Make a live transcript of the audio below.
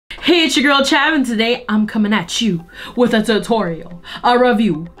Hey, it's your girl Chab, and today I'm coming at you with a tutorial, a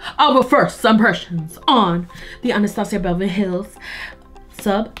review, our first impressions on the Anastasia Beverly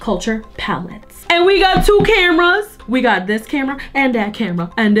Subculture palettes. And we got two cameras. We got this camera and that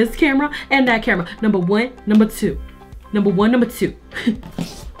camera and this camera and that camera. Number one, number two. Number one, number two.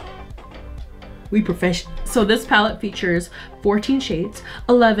 We professional. So this palette features 14 shades,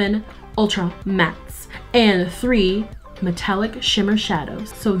 11 ultra mattes, and 3 metallic shimmer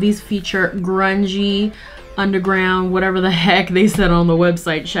shadows. So these feature grungy, underground, whatever the heck they said on the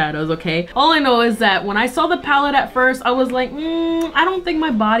website shadows, okay? All I know is that when I saw the palette at first, I was like, I don't think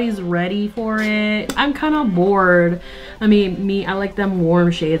my body's ready for it. I'm kind of bored. I mean, I like them warm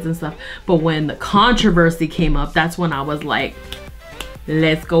shades and stuff. But when the controversy came up, that's when I was like,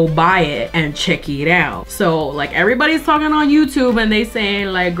 let's go buy it and check it out. So like everybody's talking on YouTube and they saying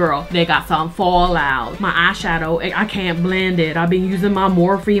like, girl, they got some fallout. My eyeshadow, I can't blend it. I've been using my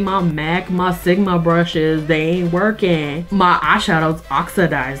Morphe, my MAC, my Sigma brushes. They ain't working. My eyeshadow's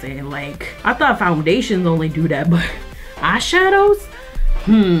oxidizing. Like, I thought foundations only do that, but eyeshadows?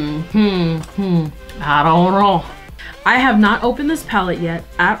 I don't know. I have not opened this palette yet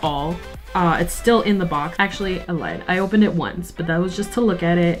at all. It's still in the box. Actually, I lied. I opened it once, but that was just to look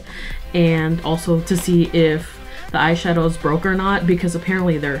at it and also to see if the eyeshadow is broke or not, because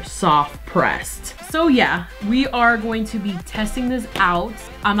apparently they're soft pressed. So yeah, we are going to be testing this out.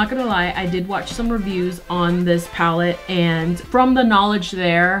 I'm not gonna lie, I did watch some reviews on this palette, and from the knowledge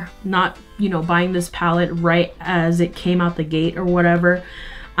there, not, you know, buying this palette right as it came out the gate or whatever,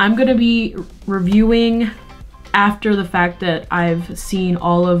 I'm gonna be reviewing after the fact that I've seen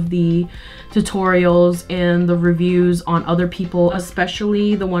all of the tutorials and the reviews on other people,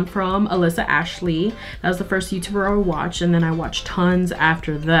 especially the one from Alyssa Ashley. That was the first YouTuber I watched, and then I watched tons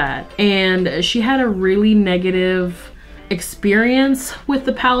after that. And she had a really negative experience with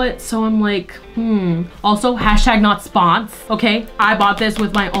the palette, so I'm like, Also, hashtag not spons, okay? I bought this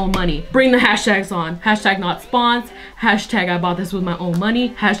with my own money. Bring the hashtags on. Hashtag not spons, hashtag I bought this with my own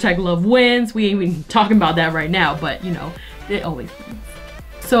money, hashtag love wins. We ain't even talking about that right now, but you know, it always wins.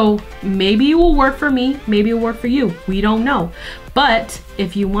 So maybe it will work for me, maybe it'll work for you. We don't know. But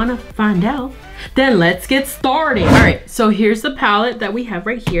if you wanna find out, then let's get started. All right, so here's the palette that we have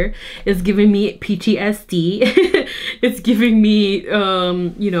right here. It's giving me PTSD. It's giving me,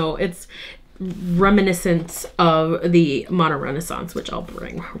 you know, it's reminiscent of the Modern Renaissance, which I'll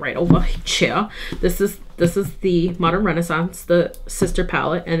bring right over here. This is the Modern Renaissance, the sister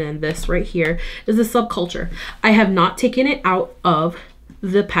palette, and then this right here is the Subculture. I have not taken it out of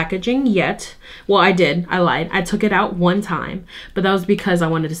the packaging yet. Well, I did. I lied. I took it out one time, but that was because I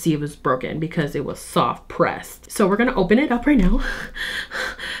wanted to see if it was broken, because it was soft pressed. So we're gonna open it up right now.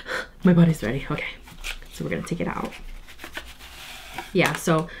 My body's ready. Okay, so we're gonna take it out. Yeah,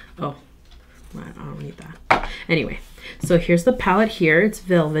 so, oh, I don't need that. Anyway, so here's the palette here. It's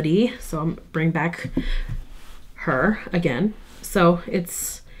velvety, so I'm bring back her again. So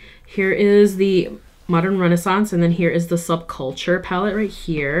it's, here is the Modern Renaissance, and then here is the Subculture palette right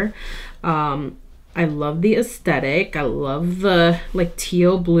here. I love the aesthetic. I love the like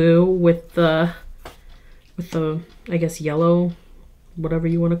teal blue with the I guess yellow, whatever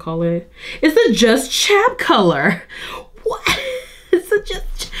you want to call it. It's the Just Chab color. What? It's the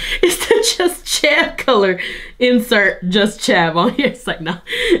Just Chab color. Insert Just Chab on here. It's like, no.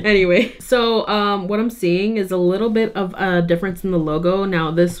 Anyway, so what I'm seeing is a little bit of a difference in the logo.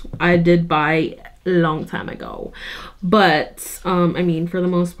 Now this I did buy long time ago, but I mean, for the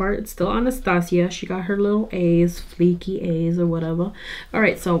most part, it's still Anastasia. She got her little A's, fleeky A's or whatever. All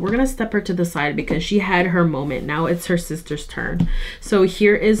right, so we're gonna step her to the side because she had her moment. Now it's her sister's turn. So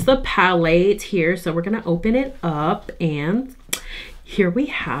here is the palette here. So we're gonna open it up, and here we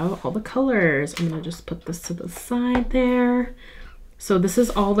have all the colors. I'm gonna just put this to the side there. So this is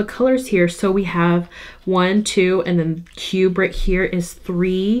all the colors here. So we have 1, 2, and then cube right here is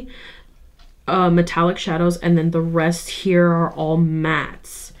 3 metallic shadows, and then the rest here are all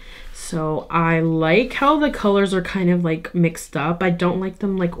mattes. So I like how the colors are kind of like mixed up. I don't like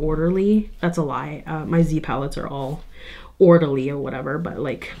them like orderly. That's a lie. My Z palettes are all orderly or whatever, but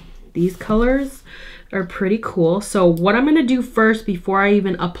like these colors are pretty cool. So what I'm gonna do first, before I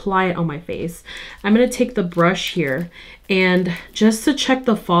even apply it on my face, I'm gonna take the brush here, and just to check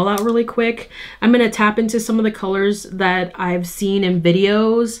the fallout really quick, I'm gonna tap into some of the colors that I've seen in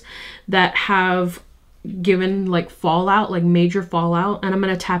videos that have given like fallout, like major fallout, and I'm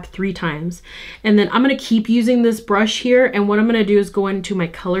gonna tap 3 times, and then I'm gonna keep using this brush here, and what I'm gonna do is go into my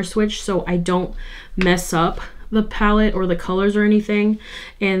color switch so I don't mess up the palette or the colors or anything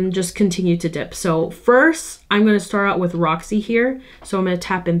and just continue to dip. So first, I'm going to start out with Roxy here. So I'm going to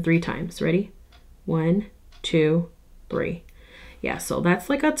tap in 3 times. Ready? 1, 2, 3. Yeah, so that's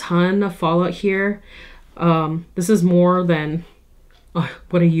like a ton of fallout here. This is more than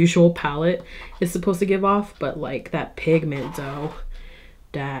what a usual palette is supposed to give off, but like that pigment though.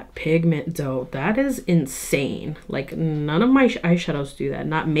 That is insane. Like none of my eyeshadows do that.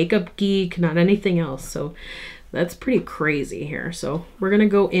 Not Makeup Geek, not anything else. So that's pretty crazy here. So we're gonna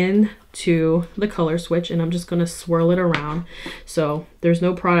go into the color switch and I'm just gonna swirl it around. So there's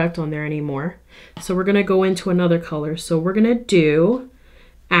no product on there anymore. So we're gonna go into another color. So we're gonna do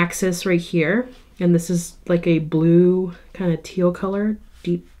Axis right here. And this is like a blue kind of teal color,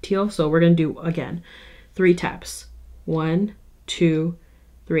 deep teal. So we're gonna do, again, 3 taps. 1, 2,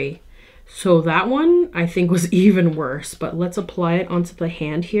 3. So that one I think was even worse, but let's apply it onto the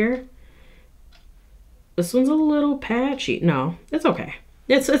hand here. This one's a little patchy. No, it's okay.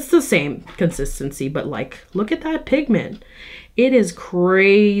 It's the same consistency, but like, look at that pigment. It is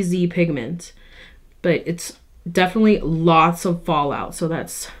crazy pigment, but it's definitely lots of fallout. So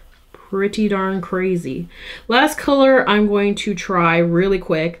that's pretty darn crazy. Last color I'm going to try really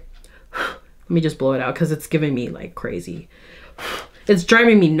quick. Let me just blow it out because it's giving me like crazy. It's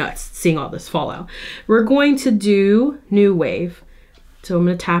driving me nuts seeing all this fallout. We're going to do New Wave. So I'm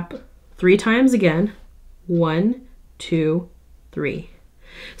going to tap 3 times again. 1, 2, 3.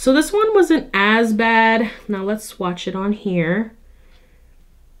 So this one wasn't as bad. Now let's swatch it on here.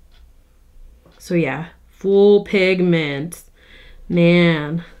 So yeah, full pigment.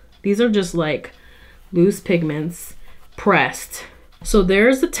 Man, these are just like loose pigments pressed. So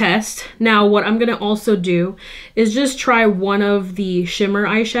there's the test. Now what I'm gonna also do is just try one of the shimmer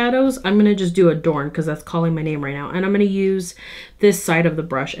eyeshadows. I'm gonna just do Adorn because that's calling my name right now. And I'm gonna use this side of the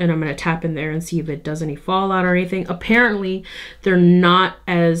brush and I'm gonna tap in there and see if it does any fallout or anything. Apparently they're not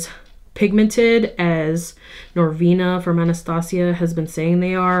as pigmented as Norvina from Anastasia has been saying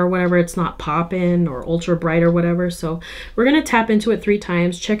they are, or whatever. It's not poppin' or ultra bright or whatever. So we're gonna tap into it 3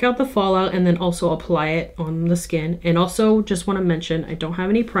 times, check out the fallout, and then also apply it on the skin. And also just want to mention I don't have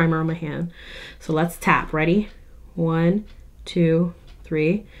any primer on my hand, so let's tap. Ready? 1, 2,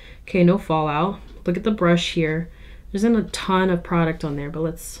 3. Okay, no fallout. Look at the brush here. There isn't a ton of product on there, but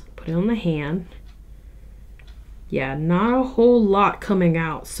let's put it on the hand. Yeah, not a whole lot coming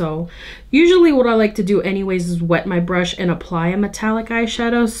out. So usually what I like to do anyways is wet my brush and apply a metallic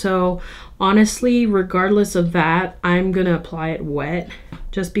eyeshadow. So honestly, regardless of that, I'm gonna apply it wet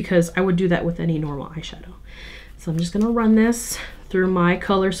just because I would do that with any normal eyeshadow. So I'm just gonna run this through my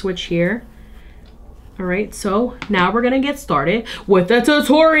color switch here. All right, so now we're gonna get started with the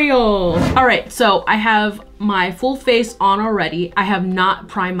tutorial. All right, so I have my full face on already. I have not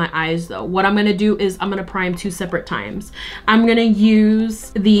primed my eyes though. What I'm gonna do is I'm gonna prime 2 separate times. I'm gonna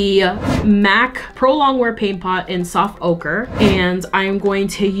use the MAC Pro Longwear Paint Pot in Soft Ochre, and I'm going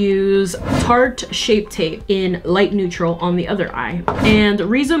to use Tarte Shape Tape in Light Neutral on the other eye. And the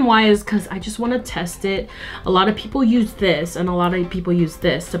reason why is because I just wanna test it. A lot of people use this and a lot of people use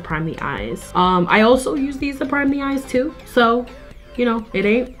this to prime the eyes. I also use these to prime the eyes too. So you know, it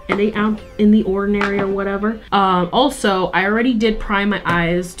ain't out in the ordinary or whatever. Also, I already did prime my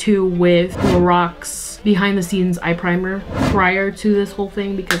eyes too with Lorack's behind the scenes eye primer prior to this whole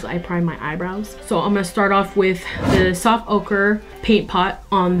thing because I prime my eyebrows. So I'm gonna start off with the Soft Ochre Paint Pot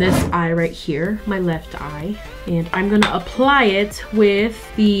on this eye right here, my left eye. And I'm gonna apply it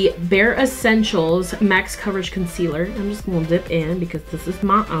with the Bare Essentials Max Coverage Concealer. I'm just gonna dip in because this is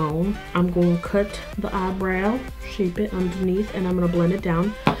my own. I'm gonna cut the eyebrow, shape it underneath, and I'm gonna blend it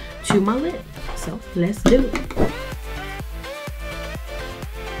down to my lid. So let's do it.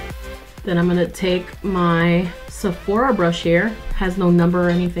 Then I'm gonna take my Sephora brush here. Has no number or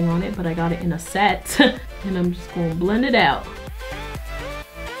anything on it, but I got it in a set. And I'm just gonna blend it out.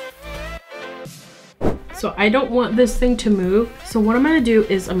 So I don't want this thing to move. So what I'm gonna do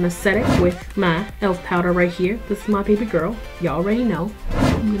is I'm gonna set it with my e.l.f. powder right here. This is my baby girl. Y'all already know.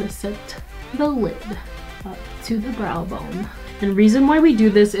 I'm gonna set the lid up to the brow bone. And the reason why we do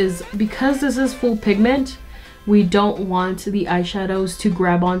this is because this is full pigment, we don't want the eyeshadows to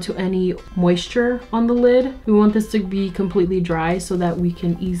grab onto any moisture on the lid. We want this to be completely dry so that we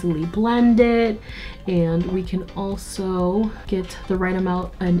can easily blend it, and we can also get the right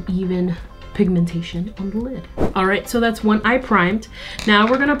amount and even pigmentation on the lid. All right, so that's one eye primed. Now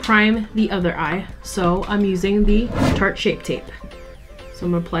we're gonna prime the other eye. So I'm using the Tarte Shape Tape. So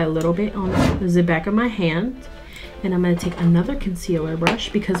I'm gonna apply a little bit on the back of my hand. And I'm gonna take another concealer brush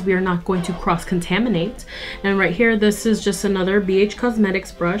because we are not going to cross-contaminate. And right here, this is just another BH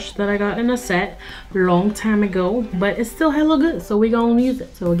Cosmetics brush that I got in a set a long time ago, but it's still hella good, so we're gonna use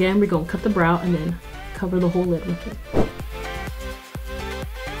it. So again, we're gonna cut the brow and then cover the whole lid with it.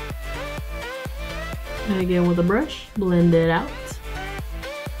 And again with a brush, blend it out.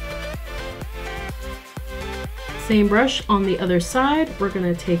 Same brush on the other side, we're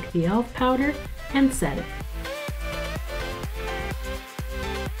gonna take the e.l.f. powder and set it.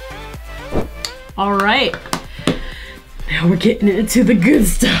 All right, now we're getting into the good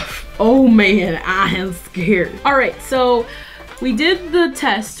stuff. Oh man, I am scared. All right, so we did the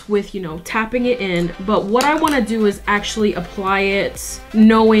test with, you know, tapping it in, but what I want to do is actually apply it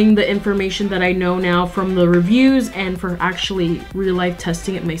knowing the information that I know now from the reviews and for actually real life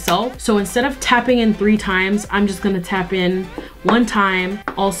testing it myself. So instead of tapping in 3 times, I'm just going to tap in 1 time.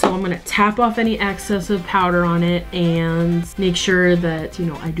 Also, I'm going to tap off any excess of powder on it and make sure that, you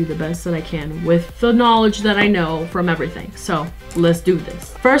know, I do the best that I can with the knowledge that I know from everything. So let's do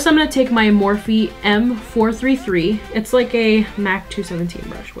this. First, I'm going to take my Morphe M433. It's like a MAC 217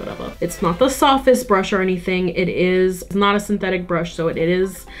 brush, whatever. It's not the softest brush or anything. It's not a synthetic brush, so it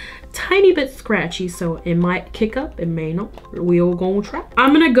is tiny bit scratchy, so it might kick up, it may not. We're gonna try.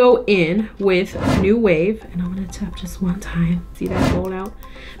 I'm gonna go in with New Wave and I'm gonna tap just 1 time. See that roll out?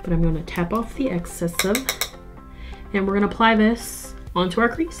 But I'm gonna tap off the excessive and we're gonna apply this onto our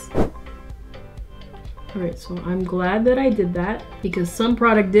crease. All right, so I'm glad that I did that because some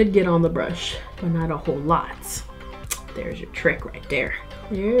product did get on the brush, but not a whole lot. There's your trick right there.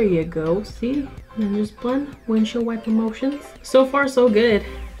 There you go, see? And just blend, windshield wiper motions. So far, so good.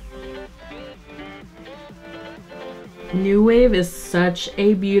 New Wave is such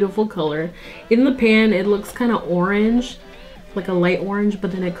a beautiful color. In the pan, it looks kind of orange, like a light orange,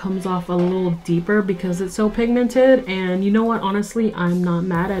 but then it comes off a little deeper because it's so pigmented. And you know what? Honestly, I'm not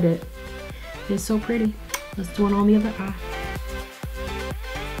mad at it. It's so pretty. Let's do it on the other eye.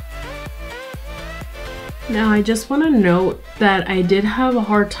 Now I just want to note that I did have a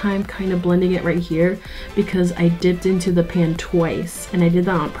hard time kind of blending it right here because I dipped into the pan twice and I did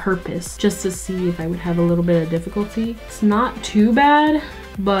that on purpose just to see if I would have a little bit of difficulty. It's not too bad,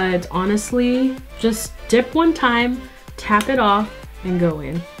 but honestly, just dip 1 time, tap it off and go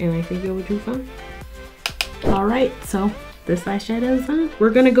in, and I think it would do fine. All right, so this eyeshadow is on.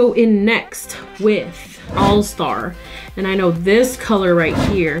 We're gonna go in next with All Star. And I know this color right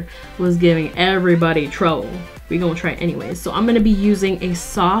here was giving everybody trouble. We're gonna try it anyways. So I'm gonna be using a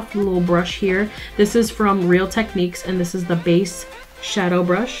soft little brush here. This is from Real Techniques and this is the base shadow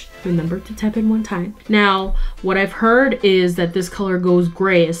brush. Remember to tap in 1 time. Now, what I've heard is that this color goes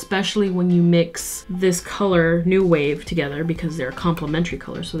gray, especially when you mix this color, New Wave, together because they're complementary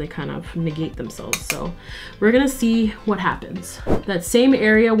colors, so they kind of negate themselves. So we're gonna see what happens. That same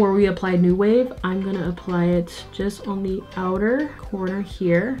area where we applied New Wave, I'm gonna apply it just on the outer corner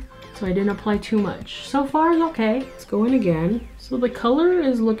here. So I didn't apply too much. So far, it's okay. Let's go in again. So the color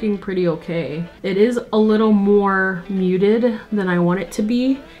is looking pretty okay. It is a little more muted than I want it to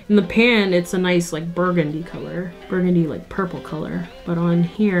be. In the pan, it's a nice like burgundy color. Burgundy like purple color. But on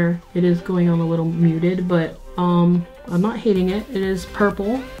here, it is going on a little muted, but I'm not hating it. It is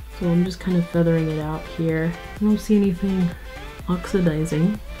purple. So I'm just kind of feathering it out here. I don't see anything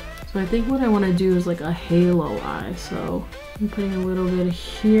oxidizing. So I think what I want to do is like a halo eye. So I'm putting a little bit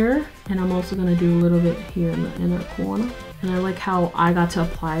here, and I'm also going to do a little bit here in the inner corner. And I like how I got to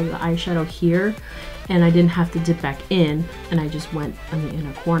apply the eyeshadow here and I didn't have to dip back in, and I just went on the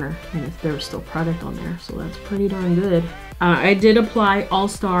inner corner and there was still product on there, so that's pretty darn good. I did apply All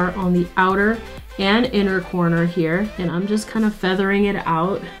Star on the outer and inner corner here, and I'm just kind of feathering it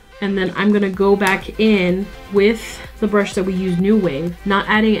out. And then I'm gonna go back in with the brush that we use, New Wave, not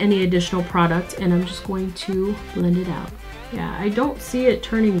adding any additional product, and I'm just going to blend it out. Yeah, I don't see it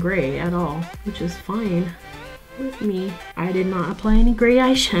turning gray at all, which is fine with me. I did not apply any gray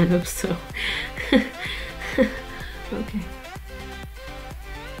eyeshadow, so okay.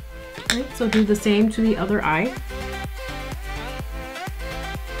 Alright, so do the same to the other eye.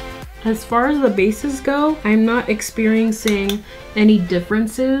 As far as the bases go, I'm not experiencing any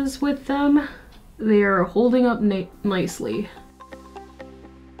differences with them. They are holding up nicely.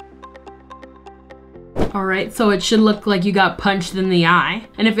 Alright, so it should look like you got punched in the eye.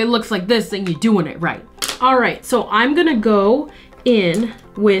 And if it looks like this, then you're doing it right. Alright, so I'm gonna go in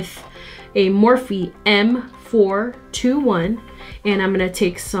with a Morphe M421, and I'm gonna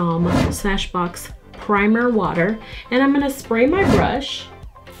take some Smashbox primer water, and I'm gonna spray my brush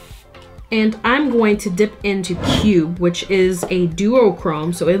And I'm going to dip into Cube, which is a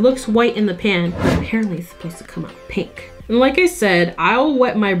duochrome. So it looks white in the pan, but apparently it's supposed to come out pink. And like I said, I'll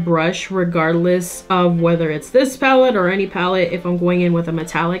wet my brush regardless of whether it's this palette or any palette if I'm going in with a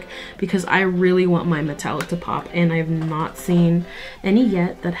metallic, because I really want my metallic to pop, and I've not seen any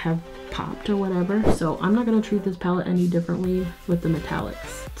yet that have popped or whatever. So I'm not gonna treat this palette any differently with the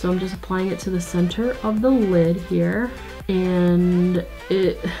metallics. So I'm just applying it to the center of the lid here. And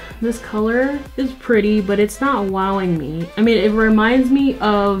this color is pretty, but it's not wowing me. I mean, it reminds me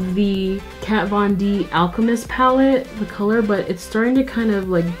of the Kat Von D Alchemist palette, the color, but it's starting to kind of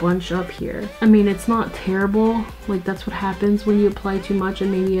like bunch up here. I mean, it's not terrible. Like, that's what happens when you apply too much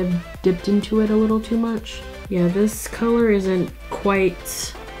and maybe I've dipped into it a little too much. Yeah, this color isn't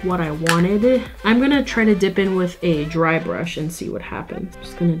quite what I wanted. I'm gonna try to dip in with a dry brush and see what happens. I'm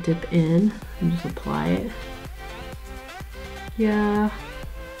just gonna dip in and just apply it. Yeah,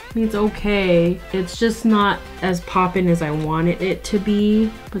 I mean, it's okay. It's just not as poppin' as I wanted it to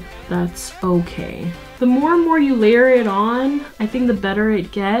be, but that's okay. The more and more you layer it on, I think the better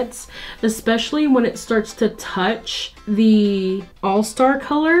it gets, especially when it starts to touch the all-star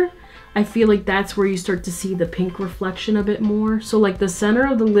color. I feel like that's where you start to see the pink reflection a bit more. So like the center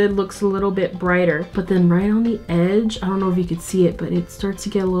of the lid looks a little bit brighter, but then right on the edge, I don't know if you could see it, but it starts to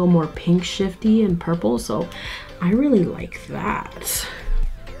get a little more pink shifty and purple. So I really like that.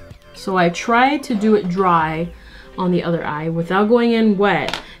 So I tried to do it dry on the other eye without going in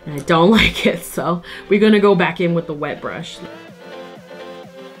wet, and I don't like it. So we're gonna go back in with the wet brush.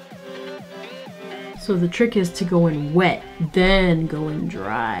 So the trick is to go in wet, then go in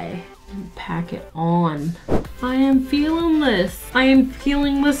dry and pack it on. I am feeling this. I am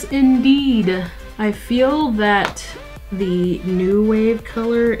feeling this indeed. I feel that the new wave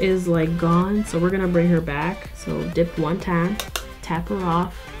color is like gone, so we're gonna bring her back. So dip one time, tap her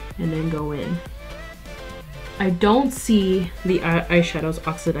off, and then go in. I don't see the eyeshadows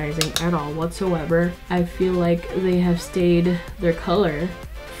oxidizing at all whatsoever. I feel like they have stayed their color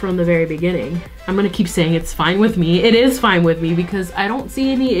from the very beginning. I'm gonna keep saying it's fine with me. It is fine with me because I don't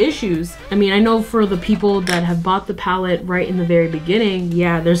see any issues. I mean, I know for the people that have bought the palette right in the very beginning,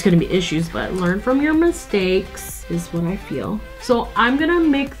 yeah, there's gonna be issues, but learn from your mistakes is what I feel. So I'm gonna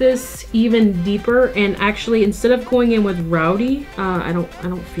make this even deeper, and actually instead of going in with Rowdy, I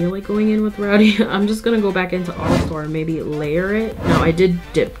don't feel like going in with Rowdy. I'm just gonna go back into All Star and maybe layer it. Now I did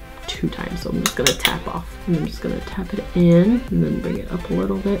dip 2 times, so I'm just gonna tap off. And I'm just gonna tap it in and then bring it up a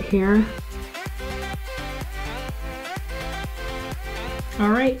little bit here. All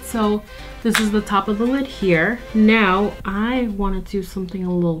right, so this is the top of the lid here. Now I want to do something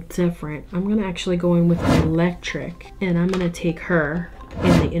a little different. I'm gonna actually go in with electric, and I'm gonna take her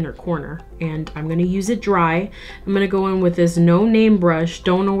in the inner corner, and I'm gonna use it dry. I'm gonna go in with this no name brush,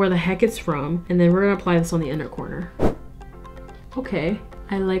 don't know where the heck it's from, and then we're gonna apply this on the inner corner. Okay,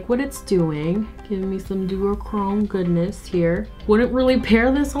 I like what it's doing. Giving me some duochrome goodness here. Wouldn't really pair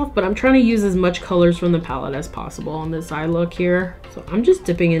this off, but I'm trying to use as much colors from the palette as possible on this eye look here. So I'm just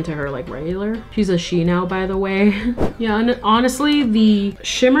dipping into her like regular. She's a she now, by the way. Yeah, and honestly, the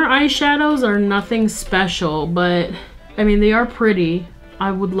shimmer eyeshadows are nothing special, but I mean, they are pretty. I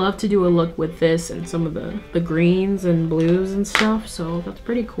would love to do a look with this and some of the greens and blues and stuff, so that's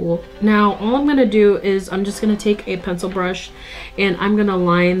pretty cool. Now, all I'm gonna do is I'm just gonna take a pencil brush and I'm gonna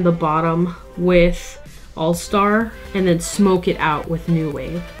line the bottom with All Star and then smoke it out with New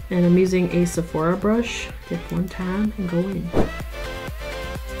Wave. And I'm using a Sephora brush. Dip one time and go in.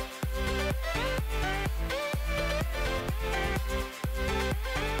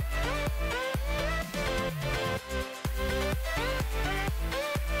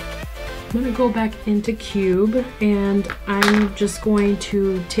 I'm gonna go back into Cube, and I'm just going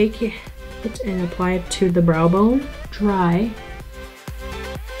to take it and apply it to the brow bone. Dry.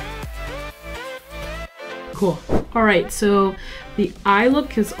 Cool. All right, so the eye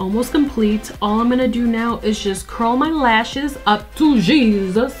look is almost complete. All I'm gonna do now is just curl my lashes up to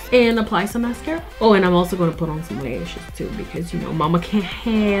Jesus and apply some mascara. Oh, and I'm also gonna put on some lashes too, because you know, mama can't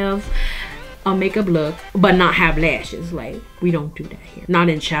have a makeup look but not have lashes. Like, we don't do that here. Not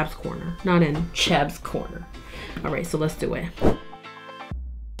in Chab's corner. Not in Chab's corner. All right, so let's do it.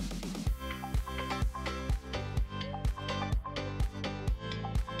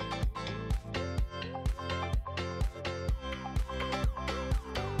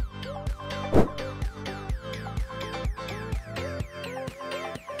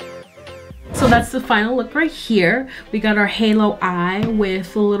 So that's the final look right here. We got our halo eye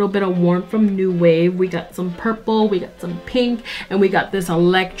with a little bit of warmth from New Wave. We got some purple, we got some pink, and we got this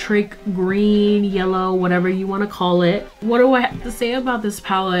electric green, yellow, whatever you want to call it. What do I have to say about this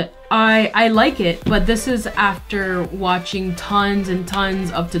palette? I like it, but this is after watching tons and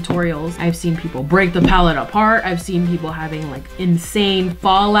tons of tutorials. I've seen people break the palette apart. I've seen people having like insane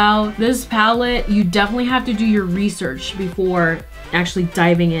fallout. This palette, you definitely have to do your research before actually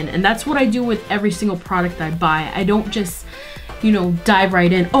diving in. And that's what I do with every single product I buy. I don't just, you know, dive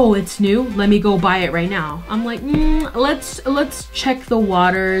right in. Oh, it's new, let me go buy it right now. I'm like, let's check the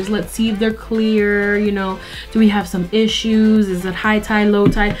waters. Let's see if they're clear. You know, do we have some issues? Is it high tide, low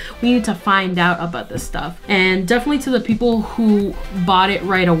tide? We need to find out about this stuff. And definitely to the people who bought it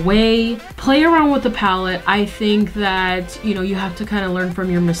right away, play around with the palette. I think that, you know, you have to kind of learn from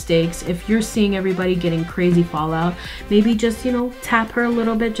your mistakes. If you're seeing everybody getting crazy fallout, maybe just, you know, tap her a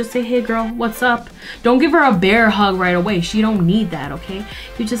little bit. Just say, hey girl, what's up? Don't give her a bear hug right away. She don't need that, okay?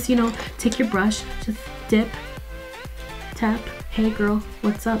 You just, you know, take your brush, just dip, tap. Hey girl,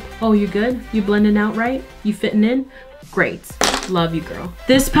 what's up? Oh, you good? You blending out right? You fitting in? Great. Love you, girl.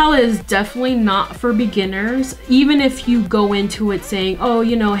 This palette is definitely not for beginners. Even if you go into it saying, oh,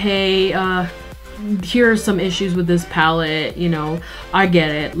 you know, hey, here are some issues with this palette, you know, I get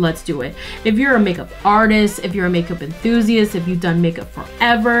it, let's do it. If you're a makeup artist, if you're a makeup enthusiast, if you've done makeup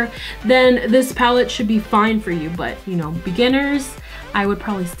forever, then this palette should be fine for you. But, you know, beginners, I would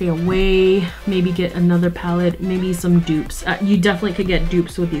probably stay away, maybe get another palette, maybe some dupes. You definitely could get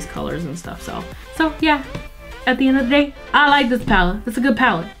dupes with these colors and stuff. So yeah, at the end of the day, I like this palette. It's a good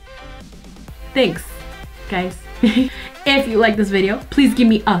palette. Thanks, guys. If you like this video, please give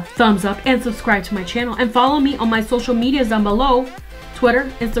me a thumbs up and subscribe to my channel and follow me on my social medias down below.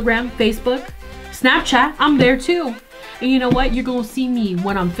 Twitter, Instagram, Facebook, Snapchat, I'm there too. And you know what? You're gonna see me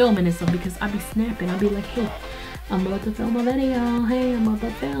when I'm filming and stuff because I'll be snapping. I'll be like, hey, I'm about to film a video. Hey, I'm about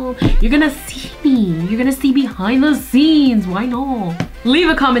to film. You're gonna see me. You're gonna see behind the scenes. Why not? Leave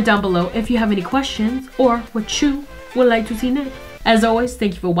a comment down below if you have any questions or what you would like to see next. As always,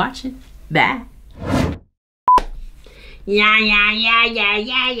 thank you for watching. Bye. Yeah.